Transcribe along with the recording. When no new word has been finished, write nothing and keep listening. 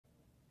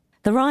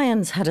The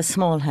Ryans had a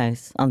small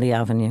house on the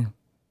avenue.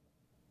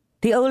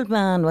 The old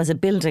man was a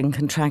building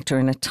contractor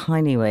in a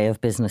tiny way of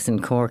business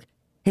in Cork.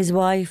 His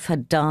wife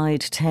had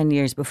died 10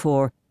 years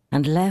before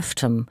and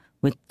left him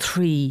with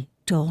 3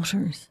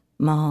 daughters,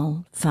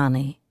 Moll,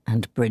 Fanny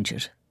and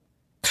Bridget.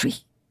 3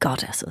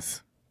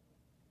 goddesses.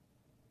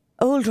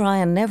 Old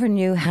Ryan never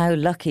knew how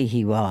lucky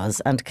he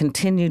was and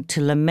continued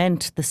to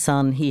lament the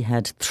son he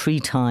had 3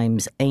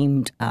 times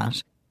aimed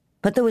at.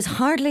 But there was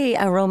hardly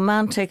a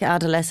romantic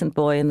adolescent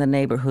boy in the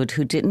neighbourhood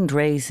who didn't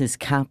raise his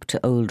cap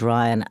to old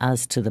Ryan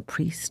as to the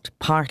priest,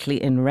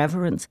 partly in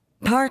reverence,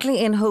 partly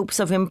in hopes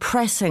of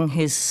impressing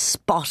his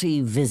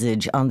spotty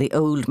visage on the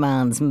old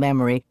man's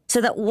memory,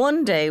 so that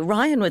one day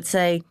Ryan would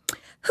say,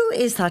 "Who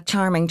is that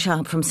charming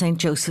chap from St.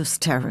 Joseph's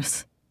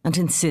Terrace?" and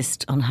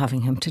insist on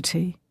having him to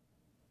tea.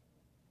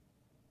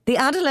 The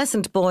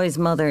adolescent boys'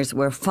 mothers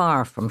were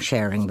far from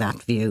sharing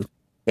that view.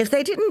 If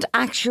they didn't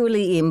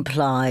actually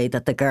imply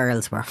that the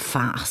girls were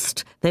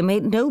fast, they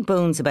made no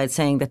bones about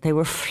saying that they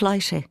were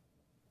flighty,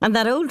 and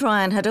that old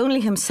Ryan had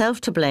only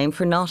himself to blame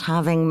for not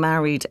having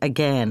married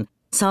again,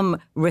 some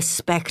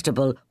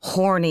respectable,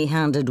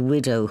 horny-handed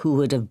widow who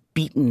would have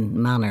beaten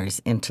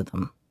manners into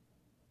them.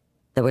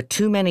 There were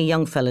too many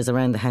young fellas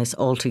around the house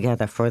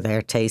altogether for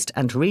their taste,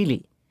 and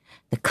really,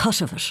 the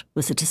cut of it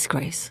was a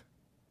disgrace.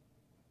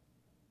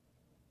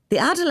 The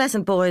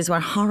adolescent boys were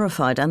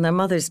horrified and their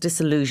mothers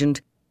disillusioned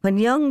when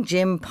young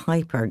Jim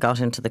Piper got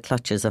into the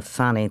clutches of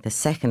Fanny, the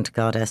second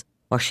goddess,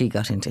 or she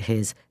got into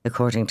his,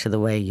 according to the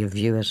way you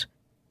view it.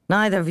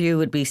 Neither view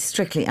would be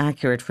strictly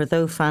accurate, for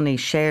though Fanny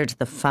shared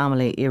the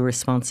family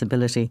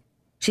irresponsibility,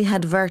 she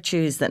had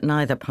virtues that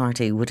neither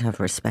party would have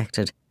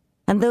respected.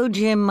 And though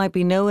Jim might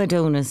be no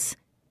Adonis,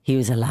 he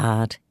was a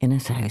lad in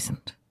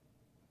 1,000.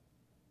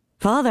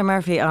 Father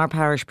Murphy, our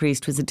parish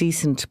priest, was a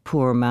decent,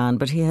 poor man,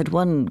 but he had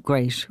one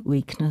great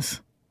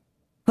weakness.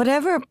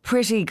 Whatever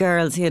pretty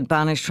girls he had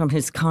banished from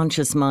his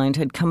conscious mind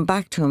had come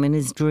back to him in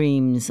his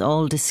dreams,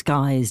 all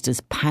disguised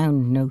as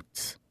pound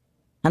notes.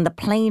 And the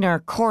plainer,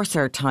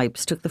 coarser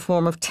types took the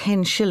form of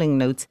 10-shilling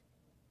notes.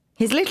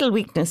 His little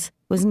weakness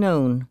was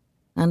known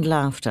and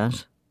laughed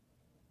at.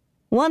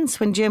 Once,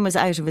 when Jim was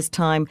out of his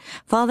time,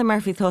 Father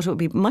Murphy thought it would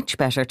be much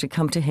better to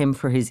come to him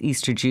for his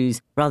Easter dues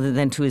rather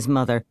than to his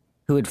mother,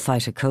 who would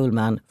fight a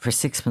coalman for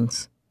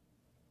 6pence.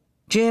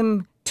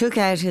 Jim took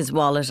out his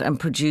wallet and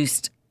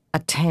produced a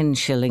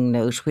 10-shilling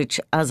note, which,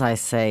 as I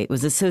say,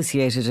 was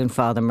associated in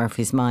Father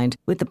Murphy's mind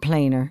with the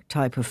plainer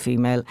type of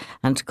female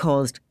and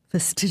caused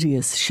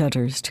fastidious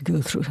shudders to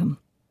go through him.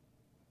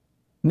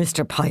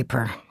 "Mr.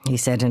 Piper," he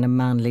said in a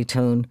manly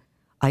tone,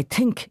 "I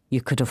think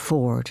you could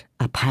afford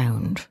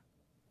 £1."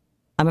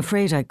 "I'm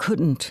afraid I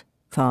couldn't,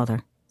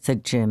 Father,"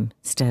 said Jim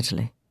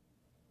steadily.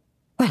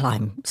 "Well,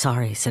 I'm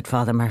sorry," said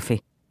Father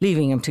Murphy,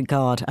 leaving him to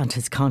God and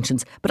his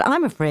conscience, "but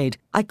I'm afraid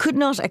I could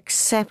not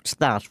accept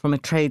that from a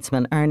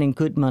tradesman earning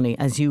good money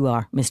as you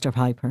are, Mr.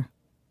 Piper."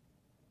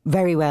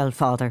 "Very well,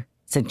 Father,"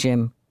 said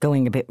Jim,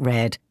 going a bit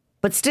red,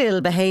 but still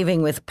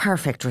behaving with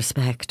perfect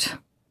respect.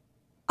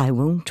 "I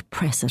won't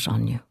press it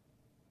on you."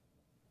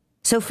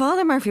 So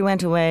Father Murphy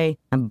went away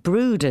and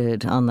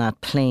brooded on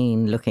that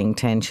plain-looking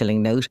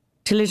 10-shilling note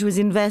till it was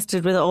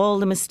invested with all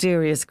the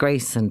mysterious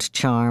grace and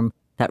charm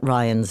that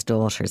Ryan's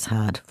daughters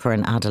had for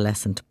an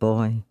adolescent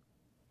boy.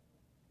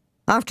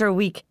 After a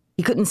week,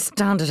 he couldn't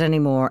stand it any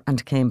more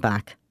and came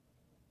back.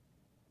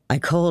 "I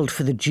called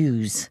for the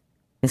Jews,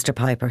 Mr.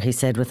 Piper," he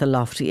said with a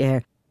lofty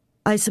air.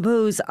 "I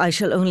suppose I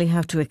shall only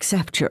have to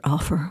accept your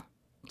offer,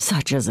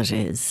 such as it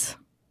is."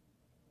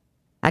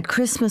 "At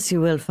Christmas you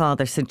will,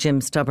 Father," said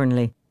Jim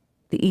stubbornly.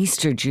 The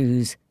Easter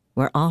Jews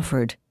were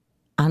offered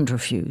and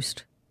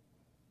refused.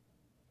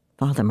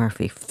 Father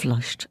Murphy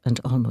flushed and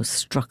almost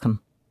struck him.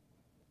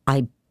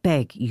 "I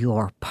beg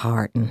your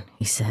pardon,"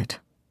 he said.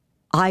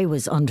 "I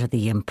was under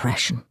the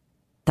impression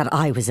that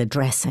I was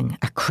addressing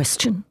a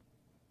Christian."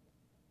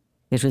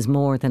 It was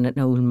more than an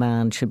old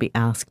man should be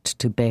asked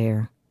to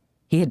bear.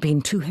 He had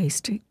been too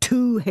hasty,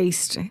 too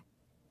hasty.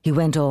 He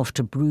went off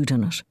to brood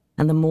on it,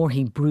 and the more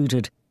he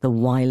brooded, the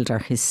wilder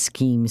his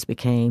schemes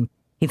became.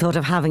 He thought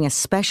of having a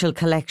special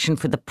collection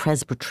for the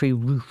presbytery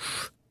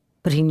roof,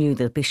 but he knew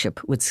the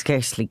bishop would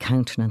scarcely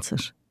countenance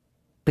it.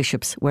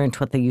 Bishops weren't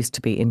what they used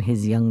to be in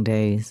his young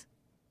days.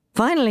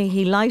 Finally,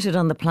 he lighted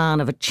on the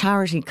plan of a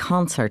charity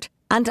concert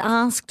and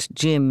asked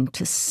Jim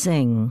to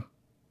sing.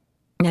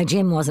 Now,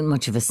 Jim wasn't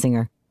much of a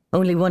singer.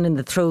 Only one in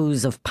the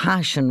throes of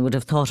passion would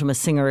have thought him a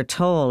singer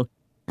at all,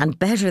 and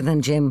better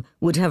than Jim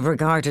would have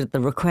regarded the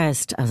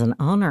request as an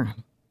honour.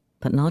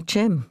 But not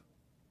Jim.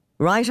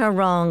 Right or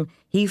wrong,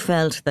 he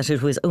felt that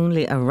it was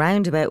only a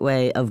roundabout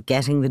way of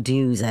getting the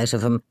dues out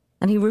of him,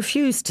 and he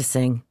refused to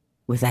sing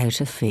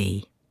without a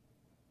fee.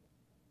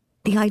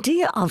 The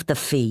idea of the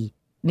fee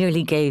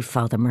nearly gave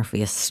Father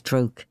Murphy a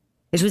stroke.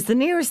 It was the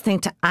nearest thing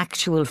to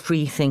actual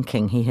free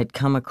thinking he had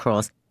come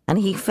across, and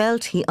he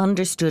felt he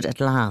understood at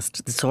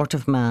last the sort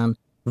of man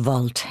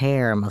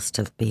Voltaire must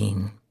have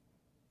been.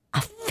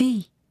 A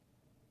fee.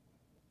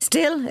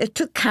 Still, it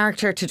took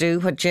character to do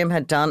what Jim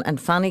had done,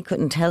 and Fanny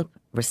couldn't help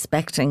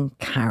respecting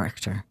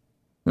character.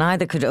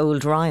 Neither could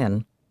old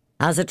Ryan.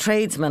 As a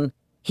tradesman,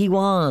 he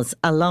was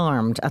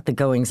alarmed at the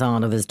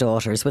goings-on of his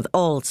daughters, with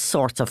all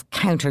sorts of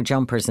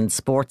counter-jumpers and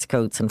sports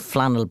coats and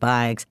flannel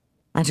bags,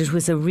 and it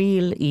was a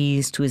real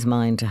ease to his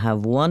mind to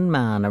have one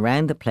man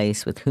around the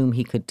place with whom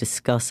he could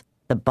discuss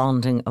the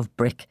bonding of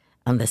brick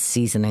and the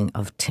seasoning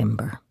of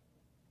timber.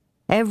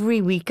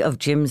 Every week of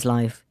Jim's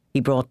life, he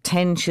brought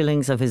 10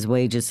 shillings of his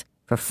wages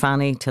for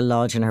Fanny to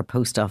lodge in her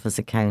post office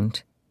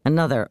account,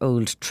 another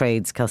old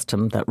trades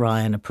custom that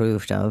Ryan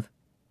approved of.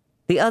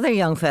 The other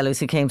young fellows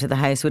who came to the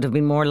house would have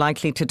been more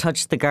likely to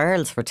touch the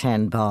girls for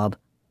 10 bob.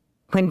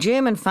 When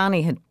Jim and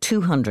Fanny had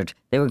 200,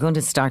 they were going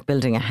to start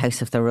building a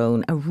house of their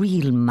own, a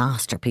real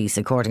masterpiece,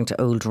 according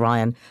to old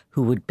Ryan,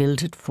 who would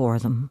build it for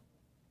them.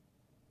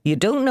 "You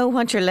don't know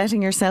what you're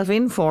letting yourself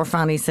in for,"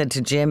 Fanny said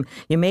to Jim.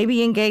 "You may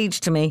be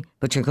engaged to me,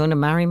 but you're going to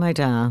marry my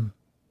dad."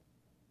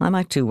 "I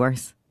might do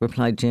worse,"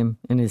 replied Jim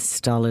in his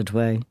stolid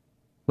way.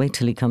 "Wait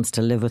till he comes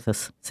to live with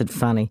us," said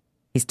Fanny.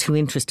 "He's too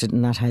interested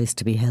in that house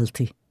to be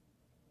healthy."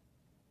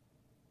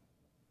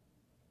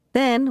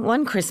 Then,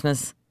 one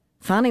Christmas,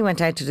 Fanny went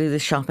out to do the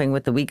shopping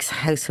with the week's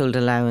household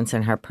allowance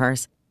in her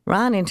purse,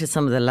 ran into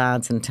some of the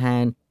lads in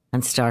town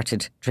and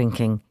started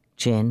drinking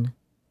gin.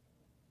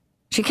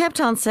 She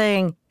kept on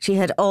saying she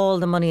had all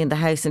the money in the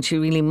house and she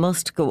really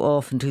must go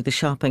off and do the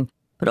shopping,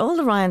 but all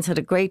the Ryans had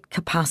a great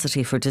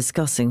capacity for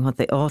discussing what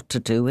they ought to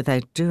do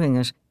without doing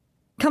it.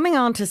 Coming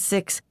on to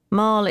 6,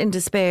 Moll, in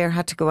despair,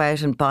 had to go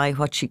out and buy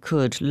what she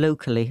could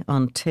locally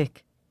on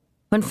tick.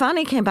 When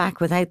Fanny came back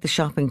without the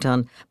shopping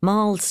done,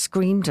 Moll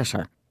screamed at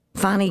her.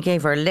 Fanny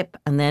gave her lip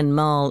and then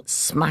Moll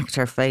smacked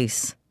her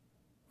face.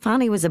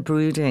 Fanny was a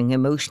brooding,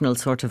 emotional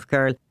sort of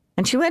girl,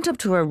 and she went up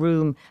to her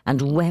room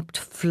and wept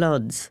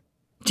floods.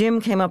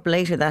 Jim came up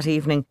later that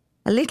evening,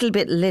 a little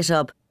bit lit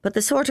up, but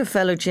the sort of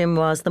fellow Jim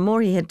was, the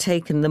more he had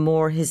taken, the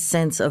more his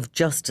sense of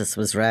justice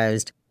was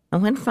roused.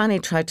 And when Fanny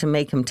tried to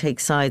make him take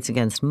sides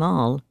against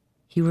Moll,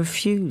 he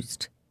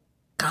refused.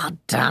 "God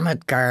damn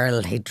it,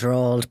 girl," he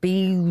drawled,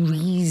 "be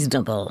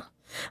reasonable.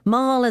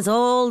 Moll has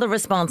all the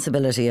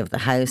responsibility of the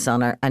house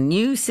on her, and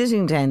you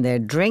sitting down there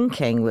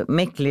drinking with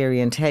Mick Leary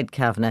and Ted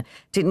Kavanagh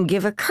didn't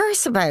give a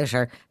curse about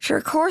her. Sure,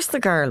 of course the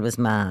girl was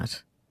mad."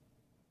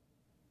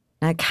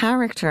 Now,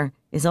 character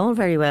is all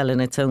very well in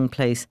its own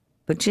place,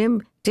 but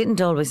Jim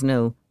didn't always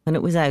know when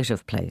it was out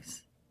of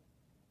place.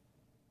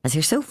 "As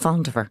you're so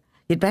fond of her,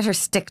 you'd better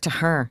stick to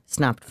her,"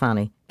 snapped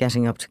Fanny,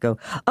 getting up to go.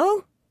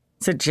 "Oh,"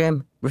 said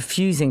Jim,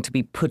 refusing to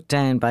be put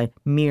down by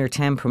mere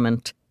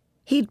temperament.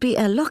 "He'd be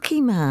a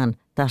lucky man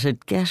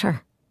that'd get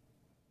her."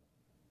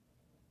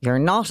 "You're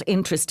not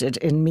interested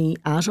in me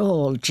at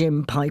all,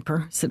 Jim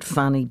Piper," said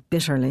Fanny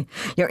bitterly.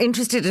 "You're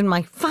interested in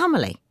my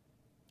family,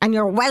 and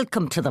you're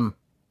welcome to them."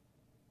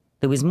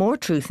 There was more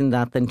truth in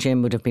that than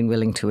Jim would have been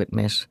willing to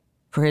admit,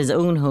 for his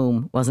own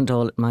home wasn't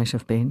all it might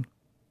have been.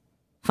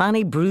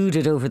 Fanny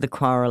brooded over the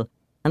quarrel,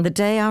 and the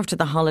day after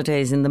the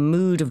holidays, in the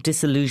mood of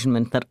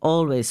disillusionment that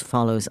always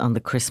follows on the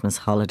Christmas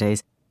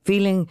holidays,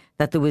 feeling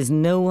that there was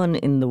no one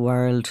in the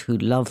world who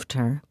loved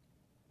her,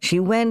 she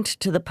went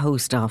to the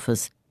post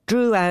office,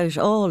 drew out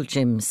all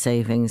Jim's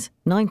savings,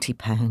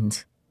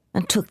 £90,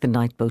 and took the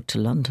night boat to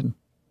London.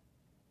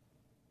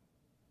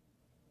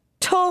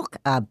 Talk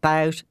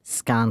about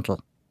scandal.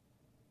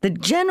 The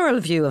general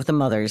view of the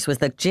mothers was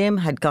that Jim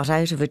had got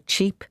out of it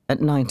cheap at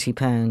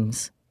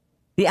 £90.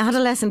 The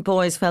adolescent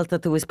boys felt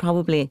that there was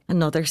probably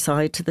another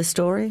side to the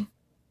story.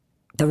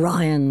 The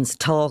Ryans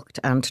talked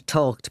and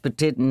talked but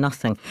did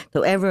nothing,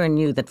 though everyone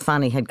knew that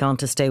Fanny had gone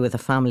to stay with a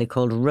family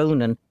called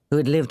Ronan who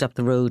had lived up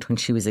the road when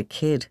she was a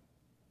kid.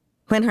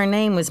 When her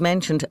name was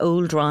mentioned,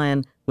 old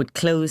Ryan would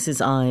close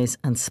his eyes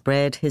and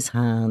spread his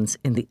hands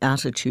in the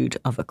attitude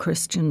of a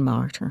Christian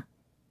martyr.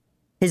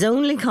 His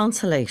only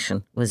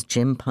consolation was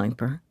Jim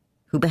Piper,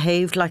 who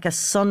behaved like a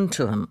son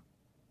to him.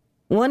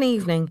 One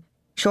evening,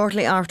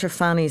 shortly after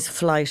Fanny's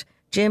flight,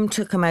 Jim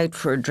took him out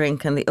for a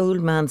drink and the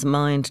old man's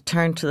mind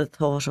turned to the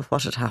thought of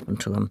what had happened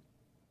to him.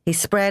 He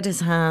spread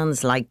his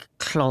hands like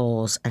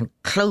claws and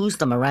closed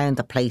them around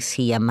the place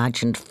he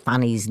imagined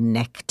Fanny's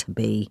neck to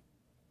be.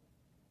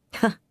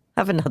 "Have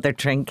another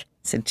drink,"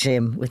 said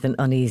Jim with an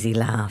uneasy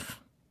laugh.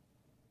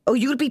 "Oh,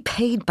 you'll be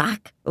paid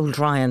back," old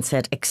Ryan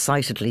said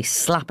excitedly,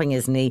 slapping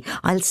his knee.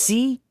 "I'll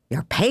see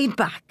you're paid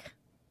back."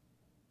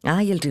 "Ah,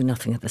 you'll do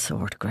nothing of the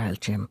sort,"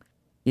 growled Jim.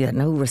 "You had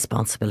no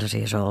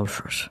responsibility at all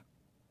for it."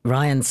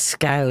 Ryan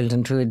scowled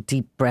and drew a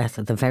deep breath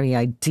at the very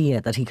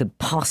idea that he could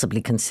possibly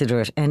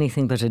consider it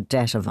anything but a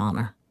debt of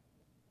honour.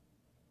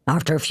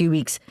 After a few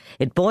weeks,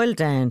 it boiled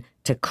down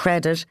to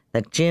credit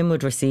that Jim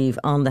would receive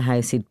on the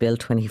house he'd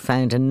built when he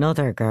found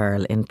another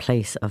girl in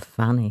place of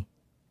Fanny.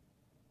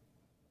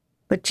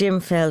 But Jim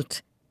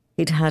felt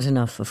he'd had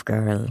enough of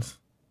girls.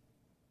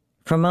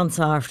 For months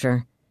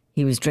after,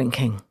 he was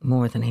drinking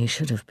more than he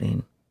should have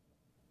been.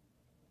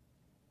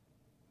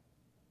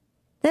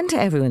 Then, to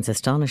everyone's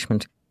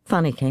astonishment,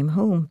 Fanny came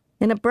home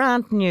in a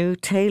brand new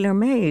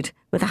tailor-made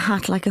with a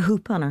hat like a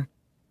hoop on her.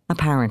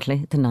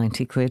 Apparently, the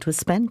 90 quid was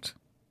spent.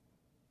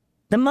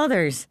 The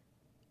mothers,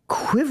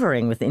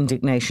 quivering with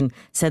indignation,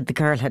 said the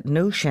girl had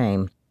no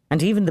shame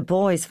And even the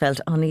boys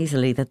felt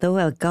uneasily that though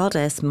a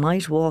goddess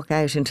might walk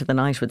out into the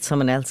night with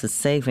someone else's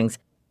savings,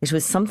 it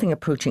was something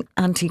approaching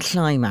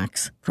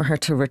anticlimax for her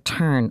to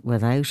return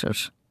without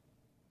it.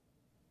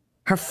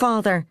 Her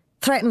father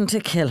threatened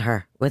to kill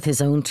her with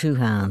his own 2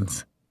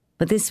 hands.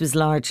 But this was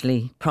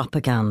largely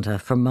propaganda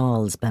for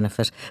Moll's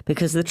benefit,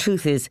 because the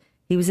truth is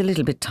he was a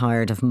little bit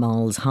tired of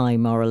Moll's high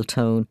moral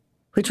tone,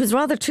 which was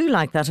rather too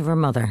like that of her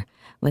mother,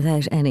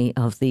 without any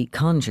of the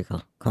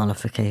conjugal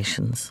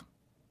qualifications.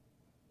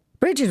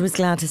 Bridget was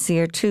glad to see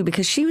her too,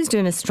 because she was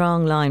doing a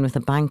strong line with a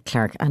bank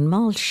clerk and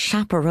Moll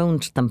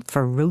chaperoned them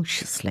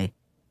ferociously.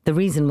 The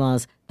reason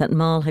was that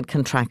Moll had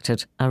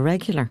contracted a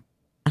regular,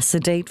 a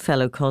sedate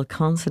fellow called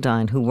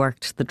Considine who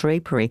worked the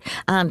drapery,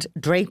 and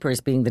drapers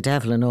being the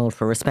devil and all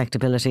for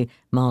respectability,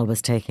 Moll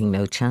was taking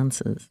no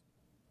chances.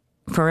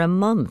 For a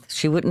month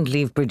she wouldn't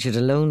leave Bridget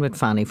alone with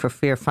Fanny for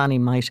fear Fanny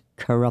might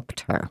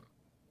corrupt her.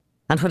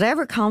 And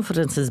whatever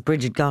confidences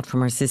Bridget got from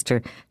her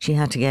sister, she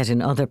had to get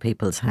in other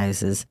people's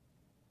houses.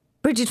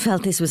 Bridget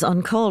felt this was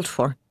uncalled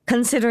for,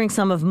 considering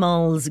some of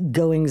Moll's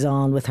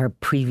goings-on with her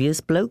previous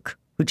bloke,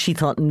 which she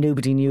thought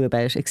nobody knew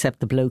about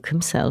except the bloke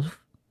himself.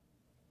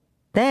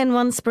 Then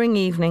one spring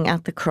evening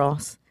at the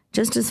Cross,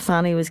 just as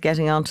Fanny was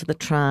getting onto the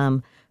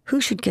tram, who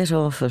should get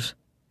off it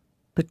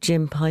but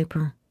Jim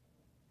Piper?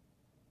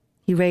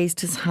 He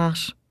raised his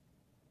hat,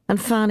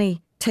 and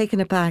Fanny,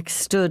 taken aback,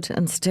 stood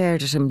and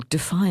stared at him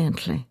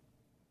defiantly,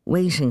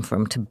 waiting for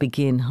him to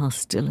begin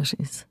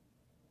hostilities.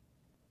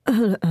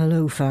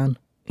 "Hello, Fan,"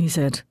 he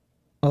said,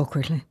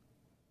 awkwardly.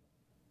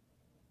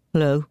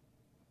 "Hello,"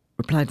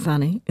 replied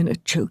Fanny in a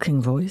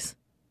choking voice.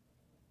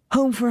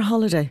 "Home for a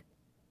holiday?"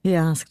 he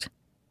asked.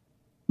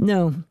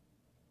 "No,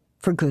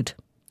 for good,"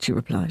 she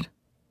replied.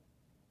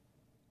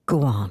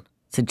 "Go on,"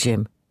 said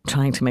Jim,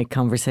 trying to make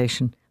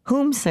conversation.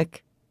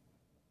 "Homesick?"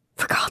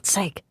 "For God's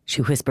sake,"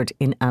 she whispered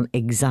in an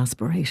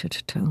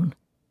exasperated tone.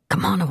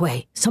 "Come on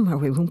away, somewhere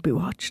we won't be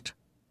watched."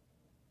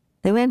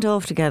 They went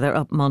off together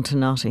up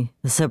Montenotte,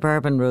 the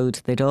suburban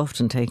road they'd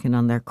often taken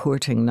on their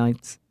courting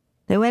nights.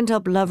 They went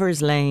up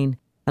Lover's Lane,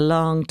 a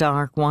long,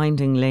 dark,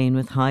 winding lane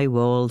with high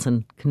walls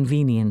and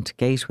convenient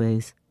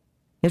gateways.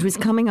 It was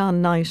coming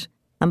on night,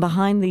 and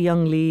behind the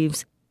young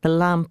leaves, the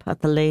lamp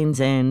at the lane's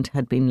end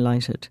had been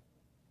lighted.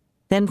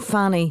 Then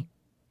Fanny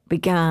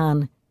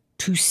began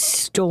to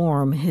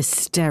storm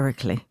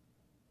hysterically.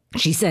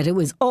 She said it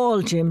was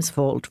all Jim's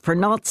fault for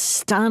not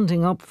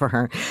standing up for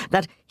her,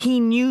 that he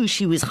knew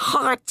she was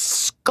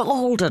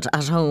heart-scalded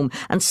at home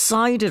and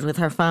sided with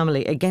her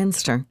family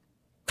against her.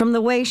 From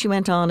the way she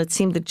went on, it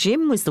seemed that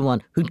Jim was the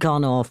one who'd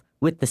gone off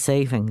with the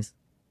savings.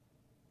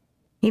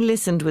 He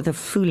listened with a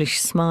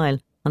foolish smile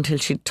until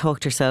she'd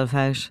talked herself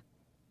out.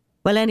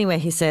 "Well, anyway,"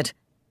 he said,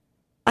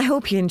 "I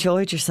hope you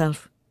enjoyed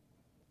yourself."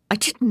 "I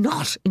did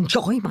not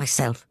enjoy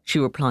myself," she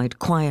replied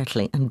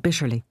quietly and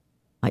bitterly.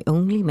 "I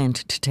only meant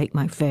to take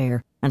my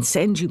fare and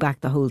send you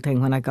back the whole thing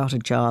when I got a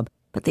job,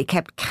 but they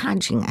kept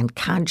cadging and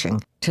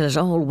cadging till it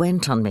all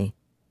went on me.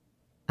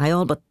 I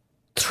all but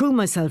threw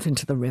myself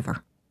into the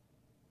river."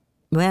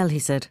 "Well," he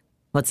said,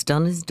 "what's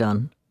done is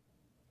done,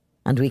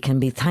 and we can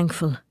be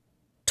thankful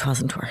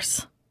 'twasn't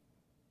worse."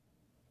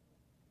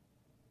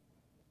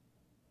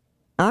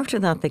 After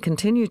that, they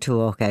continued to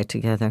walk out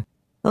together,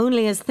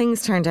 only as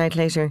things turned out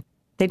later,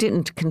 they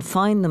didn't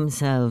confine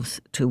themselves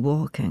to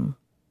walking.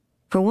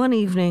 For one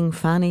evening,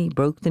 Fanny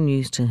broke the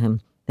news to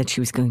him that she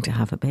was going to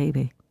have a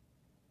baby.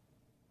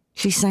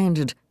 She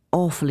sounded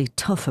awfully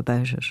tough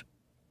about it.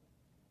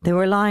 They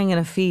were lying in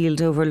a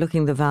field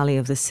overlooking the valley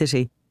of the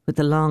city, with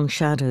the long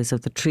shadows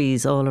of the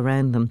trees all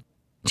around them.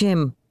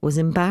 Jim was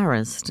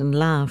embarrassed and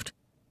laughed.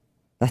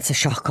 "That's a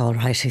shock, all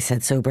right," he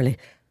said soberly.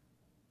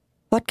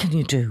 "What can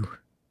you do?"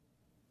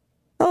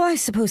 "Oh, I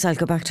suppose I'll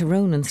go back to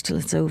Ronan's till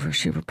it's over,"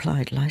 she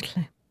replied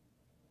lightly.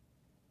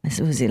 "I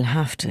suppose you'll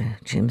have to,"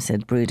 Jim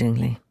said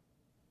broodingly.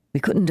 "We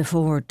couldn't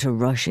afford to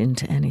rush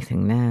into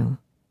anything now."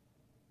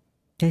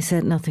 They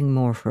said nothing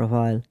more for a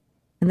while,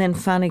 and then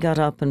Fanny got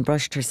up and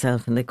brushed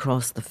herself and they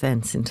crossed the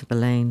fence into the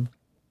lane.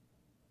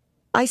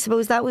 "I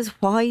suppose that was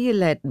why you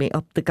led me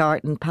up the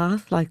garden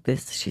path like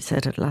this," she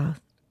said at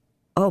last.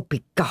 "Oh,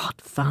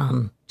 begod,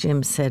 Fan,"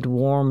 Jim said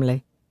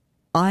warmly.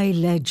 "I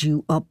led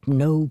you up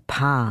no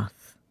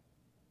path."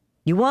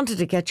 "You wanted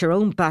to get your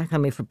own back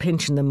on me for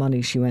pinching the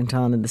money," she went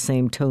on in the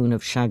same tone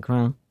of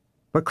chagrin.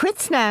 "We're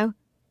quits now,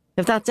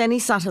 if that's any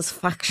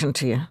satisfaction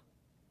to you."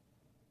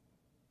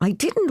 "I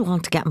didn't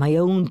want to get my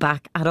own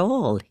back at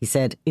all," he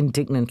said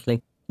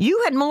indignantly.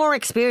 "You had more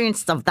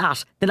experience of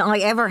that than I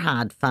ever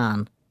had,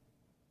 Fan."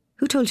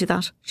 "Who told you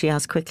that?" she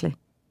asked quickly.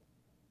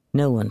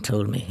 "No one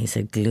told me," he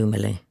said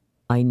gloomily.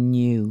 "I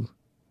knew."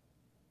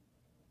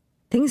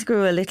 Things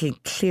grew a little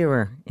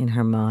clearer in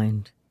her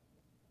mind.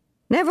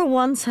 Never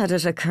once had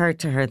it occurred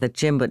to her that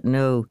Jim would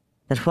know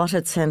that what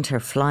had sent her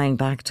flying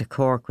back to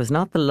Cork was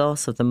not the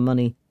loss of the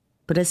money,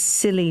 but a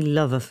silly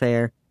love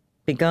affair,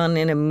 begun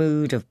in a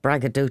mood of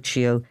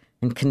braggadocio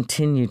and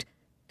continued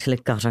till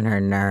it got on her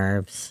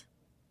nerves.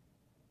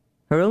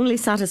 Her only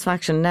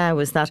satisfaction now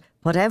was that,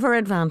 whatever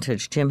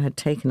advantage Jim had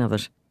taken of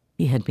it,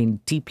 he had been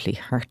deeply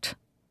hurt.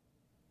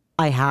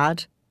 I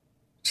had,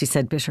 she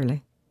said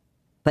bitterly,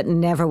 but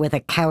never with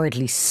a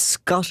cowardly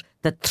scut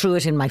that threw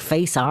it in my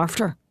face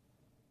after.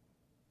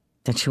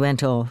 Then she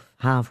went off,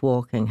 half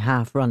walking,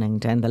 half running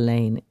down the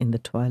lane in the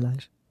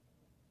twilight.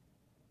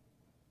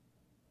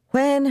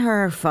 When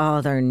her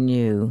father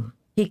knew,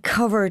 he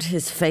covered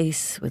his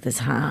face with his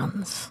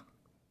hands.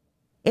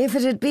 If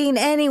it had been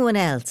anyone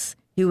else,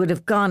 he would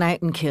have gone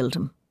out and killed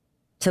him.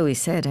 So he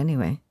said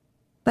anyway.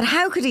 But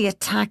how could he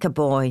attack a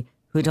boy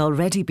who had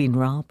already been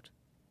robbed?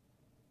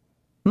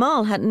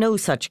 Moll had no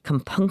such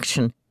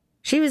compunction.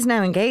 She was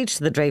now engaged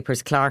to the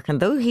draper's clerk, and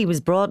though he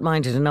was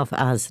broad-minded enough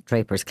as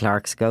draper's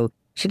clerks go,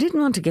 she didn't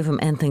want to give him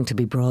anything to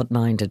be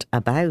broad-minded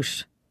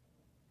about.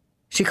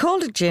 She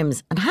called at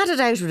Jim's and had it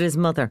out with his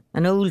mother,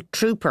 an old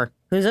trooper,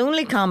 whose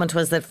only comment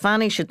was that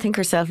Fanny should think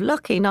herself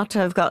lucky not to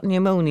have got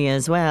pneumonia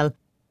as well.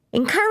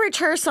 Encourage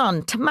her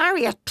son to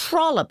marry a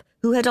trollop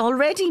who had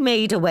already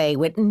made away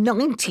with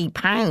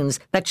 £90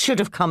 that should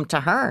have come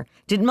to her.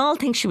 Did Moll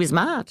think she was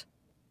mad?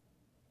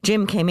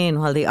 Jim came in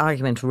while the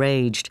argument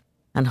raged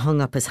and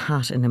hung up his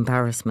hat in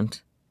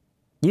embarrassment.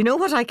 You know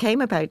what I came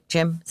about,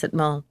 Jim, said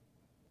Moll.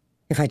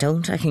 If I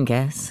don't, I can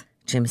guess,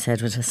 Jim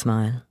said with a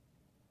smile.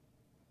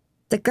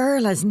 The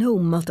girl has no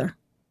mother,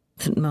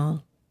 said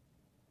Moll.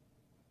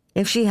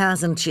 If she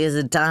hasn't, she is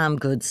a damn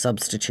good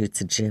substitute,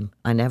 said Jim.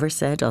 I never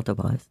said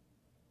otherwise.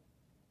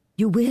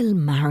 You will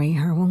marry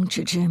her, won't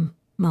you, Jim?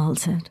 Moll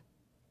said.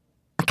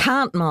 I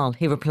can't, Moll,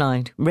 he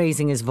replied,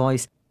 raising his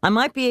voice. I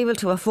might be able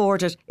to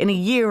afford it in a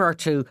year or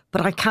two,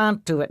 but I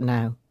can't do it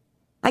now.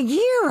 A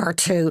year or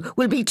two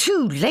will be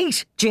too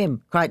late,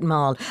 Jim, cried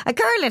Moll. A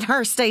girl in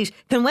her state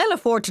can well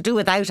afford to do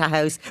without a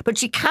house, but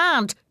she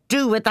can't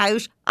do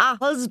without a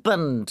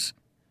husband.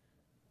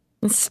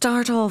 And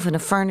start off in a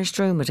furnished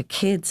room with a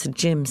kid, said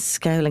Jim,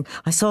 scowling.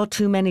 I saw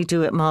too many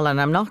do it, Moll, and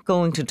I'm not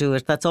going to do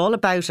it. That's all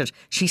about it.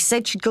 She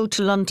said she'd go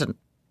to London.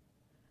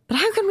 But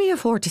how can we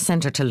afford to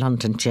send her to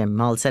London, Jim?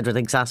 Moll said with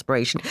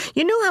exasperation.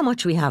 You know how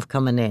much we have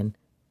coming in.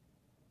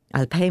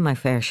 I'll pay my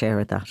fair share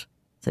of that,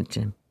 said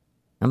Jim.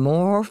 A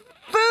more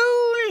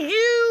fool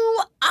you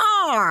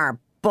are,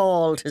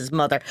 bawled his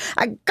mother.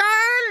 A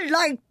girl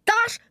like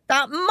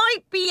that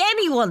might be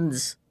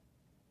anyone's.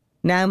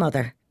 Now,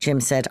 mother,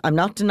 Jim said, I'm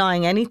not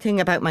denying anything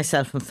about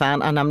myself and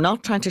Fan, and I'm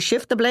not trying to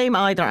shift the blame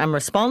either. I'm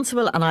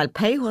responsible and I'll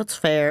pay what's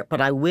fair,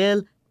 but I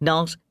will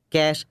not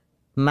get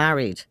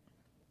married.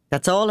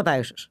 That's all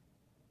about it.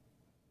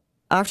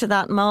 After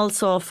that, Moll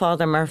saw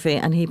Father Murphy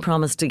and he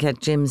promised to get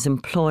Jim's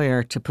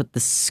employer to put the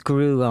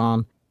screw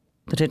on.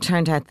 But it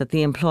turned out that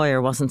the employer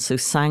wasn't so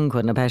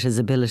sanguine about his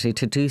ability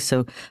to do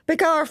so.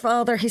 Begor,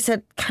 Father, he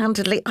said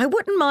candidly, I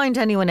wouldn't mind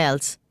anyone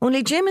else.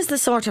 Only Jim is the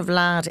sort of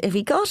lad, if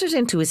he got it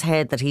into his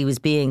head that he was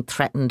being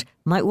threatened,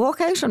 might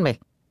walk out on me.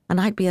 And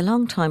I'd be a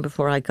long time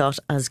before I got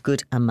as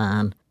good a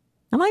man.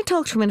 I might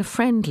talk to him in a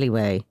friendly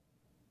way.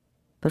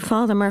 But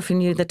Father Murphy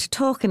knew that to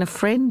talk in a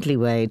friendly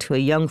way to a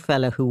young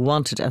fella who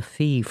wanted a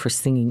fee for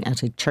singing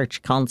at a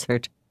church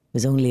concert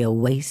was only a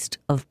waste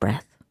of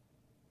breath.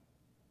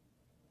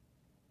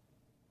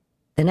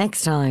 The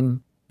next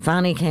time,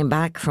 Fanny came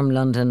back from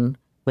London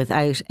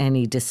without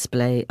any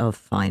display of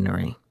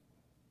finery.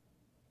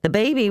 The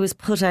baby was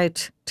put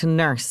out to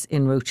nurse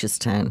in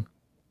Rochestown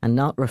and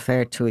not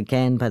referred to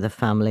again by the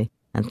family,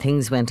 and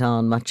things went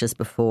on much as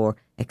before,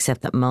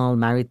 except that Moll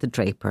married the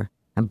draper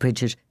and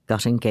Bridget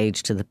got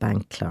engaged to the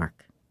bank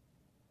clerk.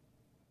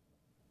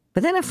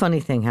 But then a funny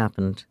thing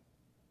happened.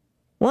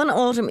 One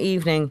autumn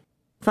evening,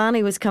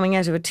 Fanny was coming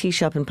out of a tea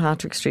shop in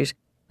Patrick Street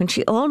when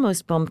she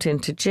almost bumped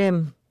into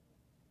Jim.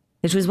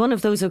 It was one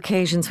of those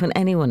occasions when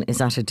anyone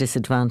is at a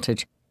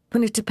disadvantage,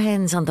 when it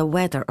depends on the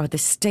weather or the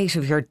state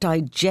of your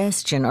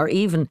digestion, or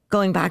even,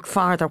 going back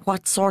farther,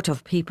 what sort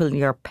of people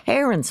your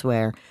parents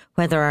were,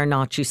 whether or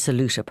not you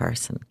salute a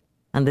person.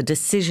 And the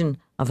decision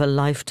of a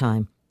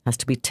lifetime has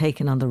to be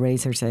taken on the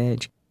razor's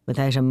edge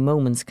without a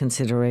moment's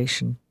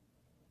consideration.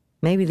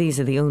 Maybe these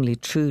are the only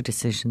true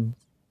decisions.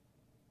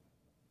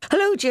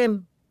 Hello,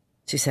 Jim,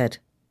 she said.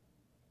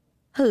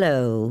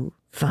 Hello,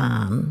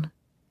 Fan,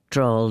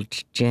 drawled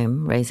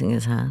Jim, raising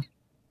his hat.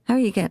 How are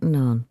you getting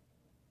on?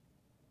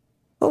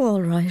 Oh,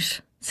 all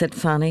right, said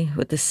Fanny,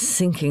 with the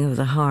sinking of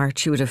the heart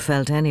she would have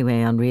felt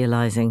anyway on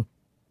realising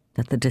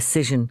that the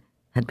decision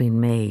had been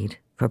made,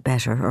 for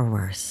better or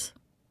worse.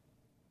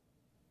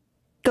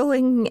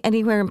 Going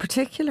anywhere in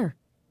particular?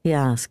 He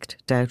asked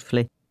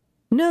doubtfully.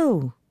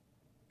 No,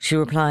 she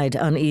replied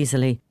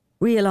uneasily,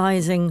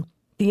 realising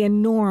the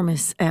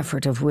enormous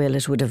effort of will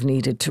it would have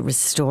needed to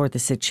restore the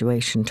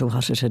situation to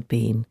what it had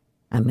been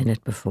a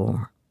minute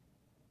before.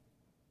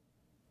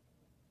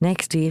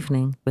 Next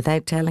evening,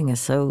 without telling a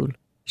soul,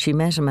 she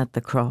met him at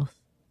the cross,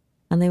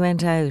 and they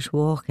went out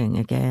walking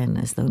again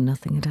as though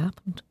nothing had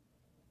happened.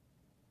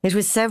 It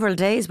was several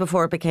days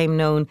before it became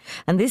known,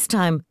 and this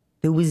time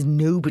there was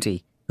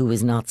nobody who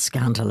was not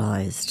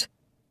scandalised.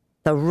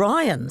 The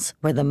Ryans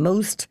were the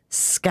most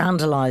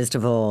scandalised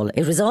of all.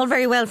 It was all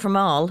very well for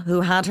Moll,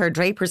 who had her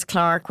draper's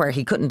clerk where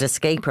he couldn't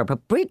escape her,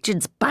 but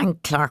Bridget's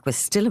bank clerk was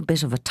still a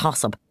bit of a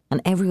toss-up.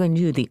 and everyone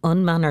knew the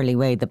unmannerly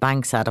way the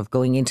banks had of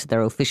going into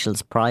their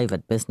officials'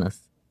 private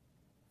business.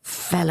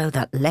 "Fellow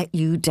that let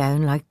you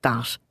down like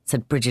that,"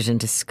 said Bridget in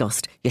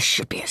disgust. "You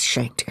should be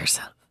ashamed of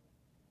yourself."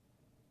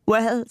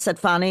 "Well," said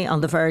Fanny,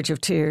 on the verge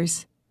of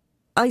tears,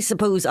 "I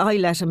suppose I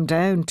let him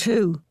down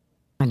too."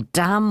 "And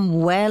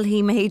damn well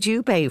he made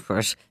you pay for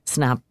it,"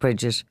 snapped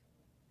Bridget.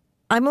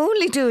 "I'm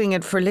only doing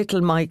it for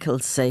little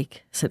Michael's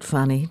sake," said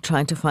Fanny,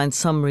 trying to find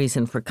some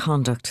reason for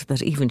conduct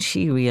that even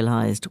she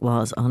realised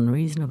was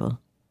unreasonable.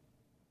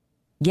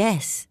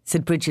 "Yes,"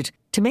 said Bridget,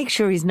 "to make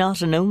sure he's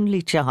not an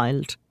only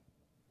child."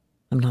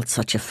 "I'm not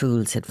such a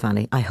fool," said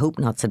Fanny. "I hope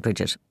not," said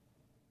Bridget.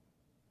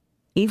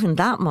 Even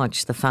that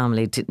much the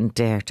family didn't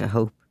dare to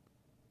hope.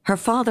 Her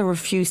father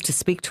refused to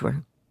speak to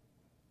her.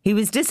 He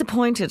was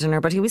disappointed in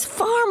her, but he was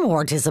far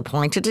more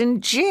disappointed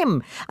in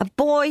Jim, a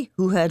boy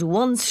who had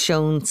once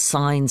shown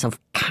signs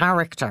of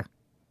character.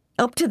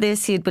 Up to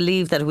this, he had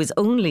believed that it was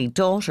only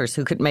daughters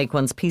who could make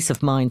one's peace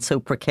of mind so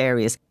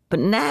precarious, but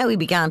now he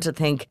began to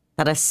think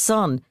that a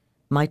son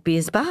might be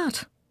as bad.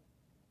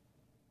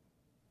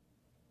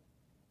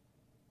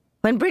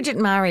 When Bridget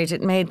married,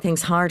 it made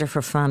things harder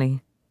for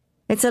Fanny.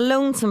 It's a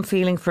lonesome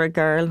feeling for a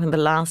girl when the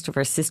last of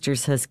her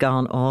sisters has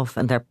gone off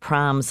and their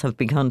prams have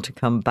begun to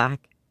come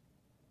back.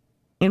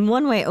 In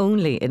one way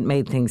only, it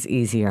made things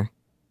easier.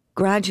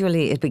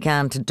 Gradually, it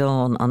began to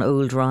dawn on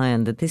old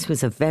Ryan that this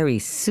was a very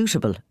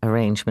suitable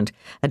arrangement,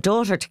 a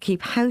daughter to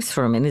keep house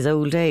for him in his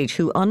old age,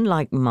 who,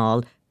 unlike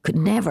Moll, could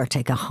never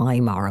take a high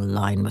moral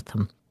line with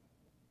him.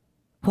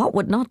 What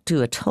would not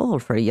do at all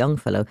for a young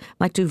fellow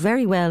might do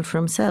very well for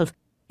himself.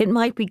 It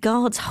might be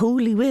God's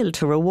holy will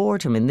to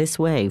reward him in this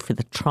way for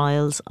the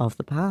trials of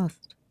the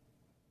past.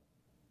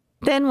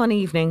 Then one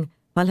evening,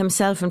 while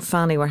himself and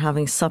Fanny were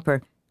having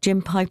supper,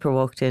 Jim Piper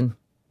walked in.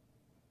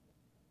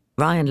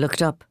 Ryan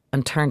looked up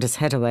and turned his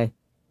head away.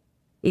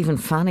 Even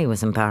Fanny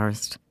was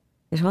embarrassed.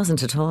 It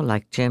wasn't at all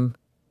like Jim.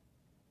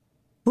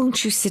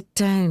 "Won't you sit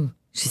down?"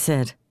 she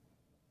said.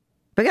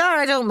 "Begorra,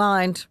 I don't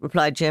mind,"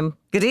 replied Jim.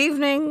 "Good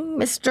evening,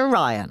 Mr.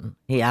 Ryan,"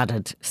 he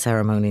added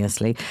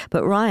ceremoniously,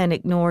 but Ryan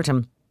ignored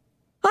him.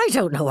 "I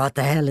don't know what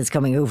the hell is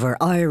coming over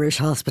Irish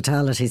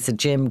hospitality," said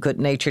Jim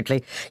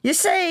good-naturedly. "You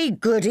say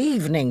good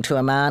evening to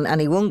a man and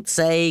he won't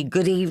say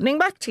good evening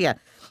back to you.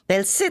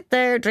 They'll sit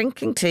there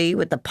drinking tea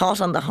with the pot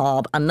on the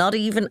hob and not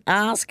even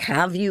ask,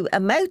 have you a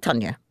mouth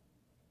on you?"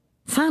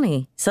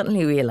 Fanny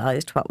suddenly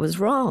realised what was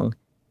wrong.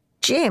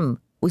 Jim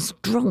was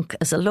drunk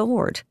as a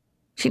lord.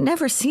 She'd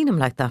never seen him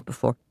like that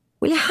before.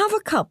 "Will you have a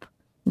cup?"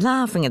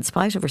 Laughing in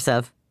spite of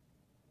herself.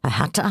 "I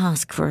had to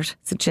ask for it,"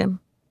 said Jim.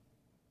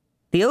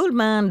 The old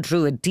man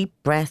drew a deep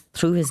breath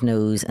through his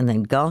nose and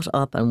then got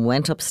up and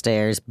went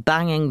upstairs,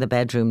 banging the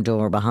bedroom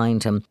door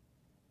behind him.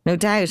 No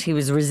doubt he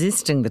was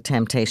resisting the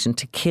temptation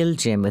to kill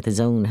Jim with his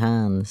own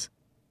hands.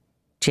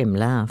 Jim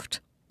laughed.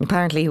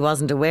 Apparently he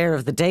wasn't aware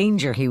of the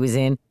danger he was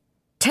in.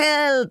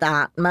 "Tell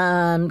that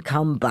man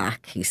come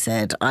back," he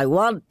said. "I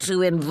want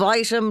to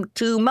invite him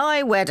to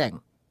my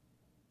wedding."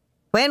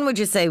 "When would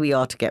you say we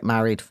ought to get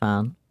married,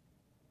 Fan?"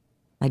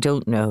 "I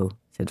don't know,"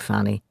 said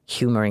Fanny,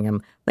 humouring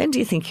him. "When do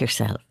you think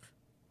yourself?"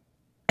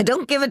 "I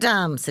don't give a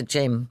damn," said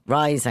Jim,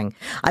 rising.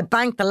 "I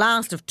banked the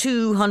last of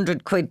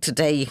 200 quid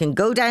today. You can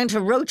go down to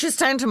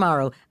Rochestown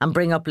tomorrow and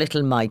bring up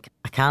little Mike.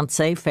 I can't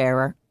say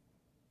fairer."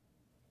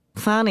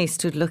 Fanny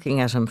stood looking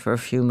at him for a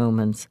few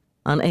moments,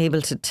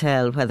 unable to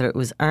tell whether it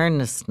was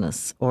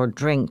earnestness or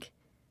drink.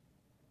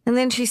 And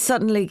then she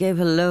suddenly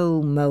gave a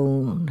low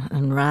moan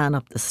and ran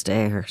up the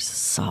stairs,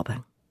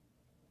 sobbing.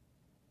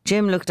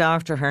 Jim looked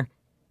after her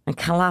and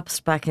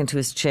collapsed back into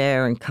his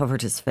chair and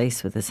covered his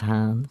face with his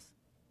hands.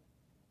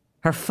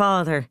 Her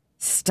father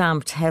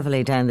stamped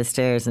heavily down the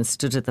stairs and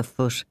stood at the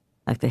foot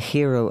like the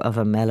hero of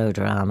a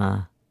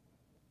melodrama.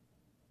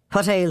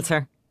 "What ails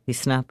her?" he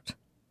snapped.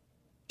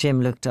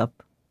 Jim looked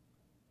up.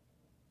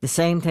 "The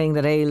same thing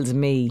that ails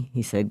me,"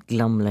 he said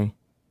glumly.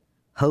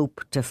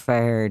 "Hope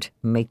deferred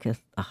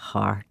maketh the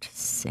heart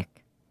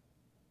sick."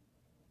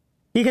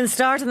 "You can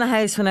start in the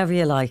house whenever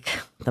you like.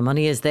 The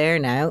money is there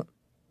now."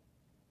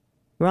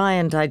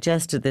 Ryan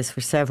digested this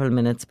for several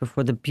minutes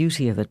before the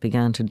beauty of it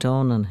began to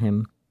dawn on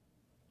him.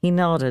 He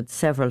nodded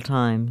several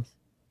times.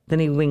 Then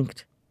he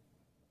winked.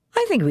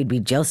 "I think we'd be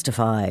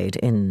justified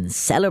in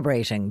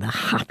celebrating the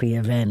happy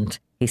event,"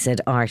 he said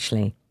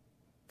archly.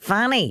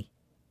 "Fanny!"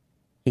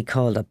 He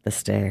called up the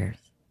stairs.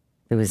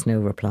 There was no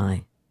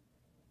reply.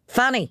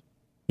 "Fanny!"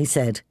 he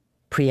said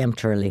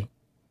peremptorily.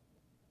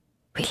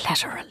 "We let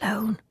her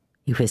alone,"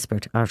 he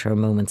whispered after a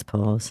moment's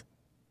pause.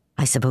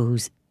 "I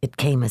suppose it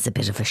came as a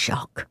bit of a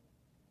shock.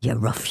 You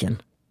ruffian,"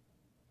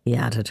 he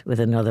added with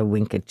another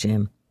wink at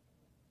Jim.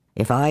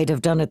 "If I'd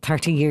have done it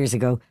 30 years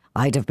ago,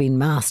 I'd have been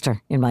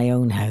master in my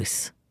own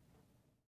house."